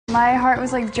My heart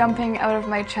was like jumping out of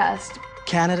my chest.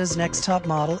 Canada's next top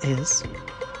model is...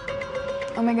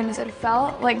 Oh my goodness, it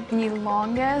felt like the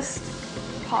longest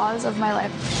pause of my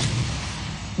life.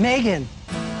 Meaghan.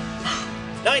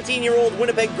 19-year-old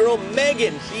Winnipeg girl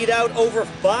Meaghan beat out over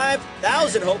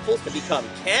 5,000 hopefuls to become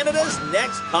Canada's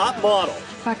next top model.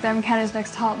 The fact that I'm Canada's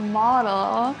next top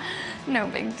model, no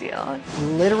big deal.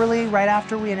 Literally, right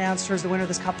after we announced her as the winner of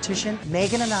this competition,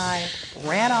 Meaghan and I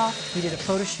ran off. We did a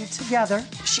photo shoot together.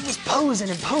 She was posing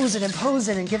and posing and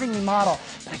posing and giving me model,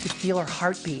 but I could feel her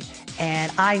heartbeat.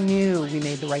 And I knew we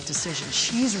made the right decision.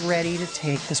 She's ready to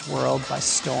take this world by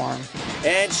storm.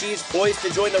 And she's poised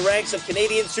to join the ranks of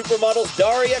Canadian supermodels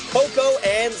Daria, Coco,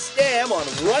 and Stam on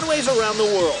runways around the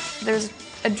world. There's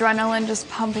adrenaline just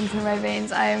pumping through my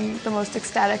veins. I'm the most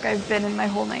ecstatic I've been in my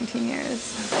whole 19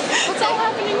 years. What's all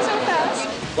happening so fast?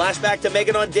 Flashback to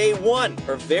Meaghan on day one,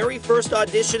 her very first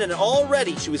audition, and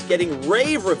already she was getting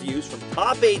rave reviews from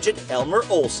top agent Elmer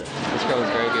Olsen. This girl is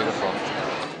very beautiful.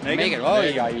 Meaghan, oh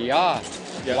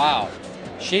yeah. Wow.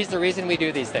 She's the reason we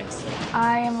do these things.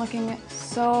 I am looking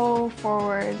so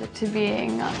forward to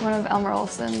being one of Elmer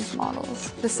Olsen's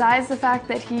models. Besides the fact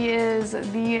that he is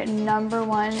the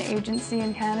 #1 agency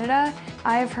in Canada,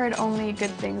 I've heard only good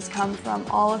things come from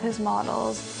all of his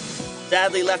models.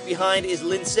 Sadly left behind is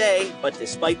Lindsay, but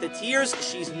despite the tears,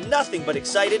 she's nothing but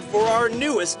excited for our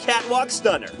newest catwalk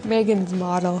stunner. Meaghan's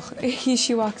model.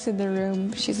 She walks in the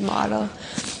room, she's model.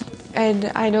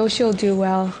 And I know she'll do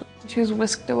well. She was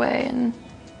whisked away and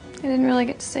I didn't really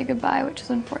get to say goodbye, which is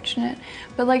unfortunate.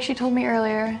 But like she told me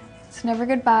earlier, it's never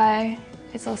goodbye,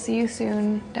 it's I'll see you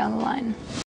soon down the line.